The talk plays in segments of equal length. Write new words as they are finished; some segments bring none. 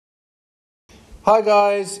Hi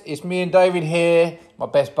guys, it's me and David here, my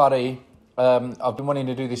best buddy. I've been wanting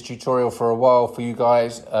to do this tutorial for a while for you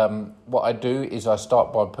guys. What I do is I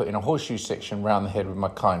start by putting a horseshoe section around the head with my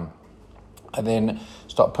comb. I then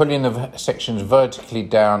start pulling the sections vertically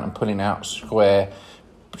down and pulling out square,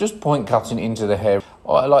 just point cutting into the hair.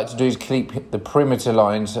 What I like to do is keep the perimeter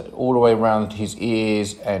lines all the way around his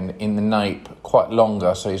ears and in the nape quite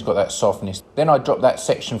longer, so he's got that softness. Then I drop that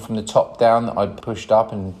section from the top down that I pushed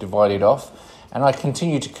up and divided off, and I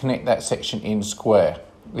continue to connect that section in square.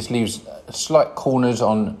 This leaves slight corners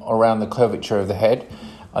on around the curvature of the head.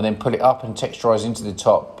 I then pull it up and texturize into the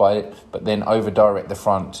top but then over direct the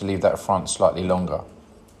front to leave that front slightly longer.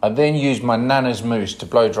 I then use my Nana's mousse to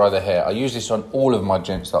blow dry the hair. I use this on all of my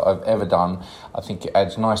gents that I've ever done. I think it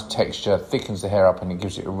adds nice texture, thickens the hair up, and it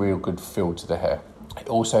gives it a real good feel to the hair. It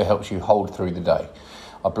also helps you hold through the day.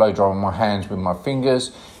 I blow dry on my hands with my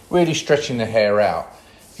fingers, really stretching the hair out.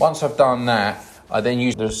 Once I've done that, I then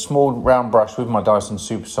use the small round brush with my Dyson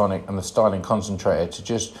Supersonic and the styling concentrator to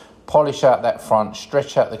just polish out that front,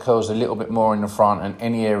 stretch out the curls a little bit more in the front and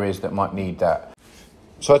any areas that might need that.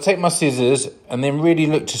 So I take my scissors and then really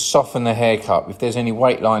look to soften the haircut. If there's any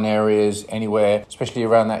weight line areas anywhere, especially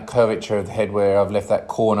around that curvature of the head where I've left that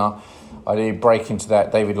corner, I do break into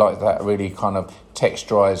that. David likes that really kind of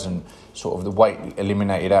texturized and sort of the weight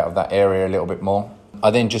eliminated out of that area a little bit more. I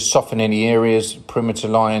then just soften any areas, perimeter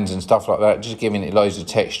lines and stuff like that, just giving it loads of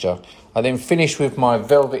texture. I then finish with my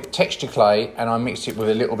velvet texture clay and I mix it with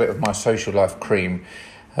a little bit of my Social Life cream.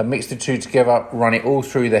 I mix the two together, run it all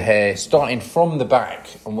through the hair, starting from the back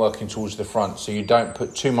and working towards the front, so you don't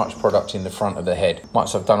put too much product in the front of the head.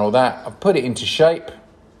 Once I've done all that, I put it into shape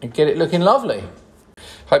and get it looking lovely.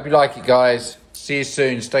 Hope you like it, guys. See you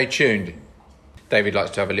soon. Stay tuned. David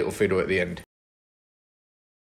likes to have a little fiddle at the end.